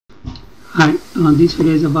Hi, this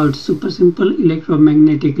video is about super simple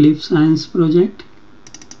electromagnetic lift science project.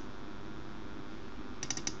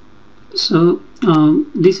 So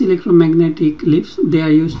these electromagnetic lifts, they are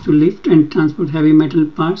used to lift and transport heavy metal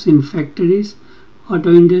parts in factories,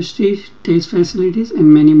 auto industry, test facilities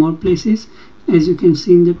and many more places. As you can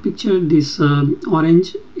see in the picture, this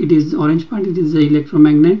orange part, it is the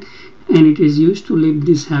electromagnet, and it is used to lift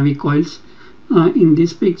these heavy coils. In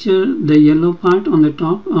this picture, the yellow part on the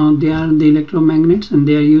top, they are the electromagnets, and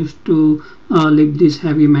they are used to lift these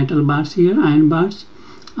heavy metal bars here, iron bars.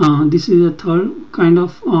 This is a third kind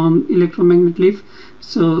of electromagnet lift.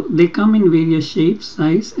 So they come in various shapes,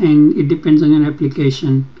 size, and it depends on your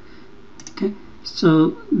application. Okay,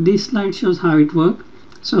 so this slide shows how it works.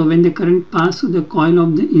 So when the current passes through the coil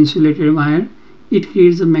of the insulated wire, it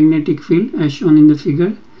creates a magnetic field as shown in the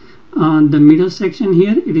figure. The middle section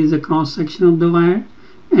here, it is a cross section of the wire,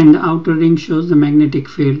 and the outer ring shows the magnetic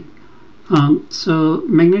field. So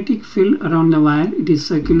magnetic field around the wire, it is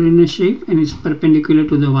circular in a shape and is perpendicular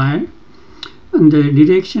to the wire. And the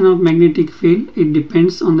direction of magnetic field, it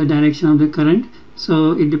depends on the direction of the current.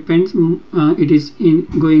 So it depends, it is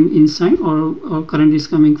going inside or current is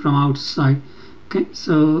coming from outside. Okay,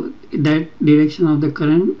 so that direction of the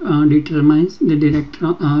current determines the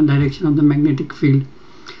direction of the magnetic field.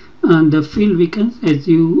 The field weakens as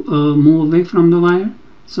you move away from the wire.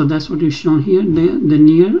 So that's what is shown here. The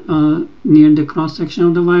near the cross section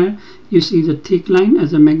of the wire, you see the thick line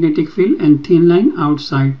as a magnetic field and thin line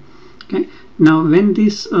outside. Okay, now when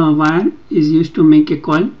this wire is used to make a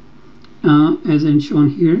coil, as in shown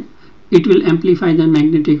here, it will amplify the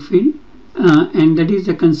magnetic field, and that is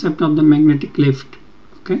the concept of the magnetic lift.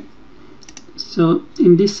 Okay, so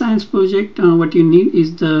in this science project, what you need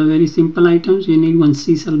is the very simple items. You need one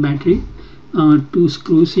C-cell battery, two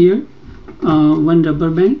screws here, one rubber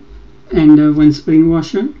band, and one spring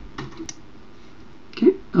washer.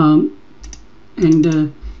 Okay,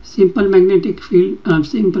 and simple magnetic field,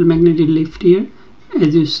 simple magnetic lift here.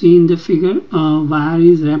 As you see in the figure, wire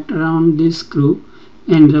is wrapped around this screw,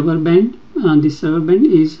 and rubber band. This rubber band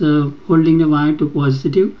is holding the wire to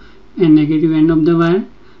positive and negative end of the wire.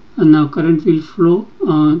 And now current will flow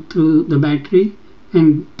through the battery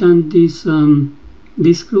and turn this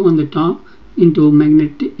screw on the top into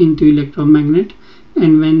electromagnet.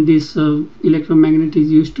 And when this electromagnet is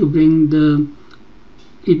used to bring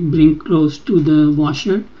close to the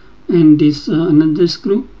washer, and this another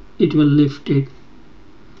screw, it will lift it.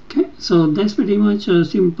 Okay, so that's pretty much a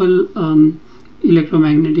simple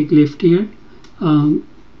electromagnetic lift here.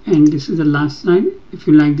 And this is the last slide. If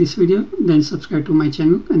you like this video, then subscribe to my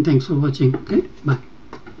channel, and thanks for watching. Okay, bye.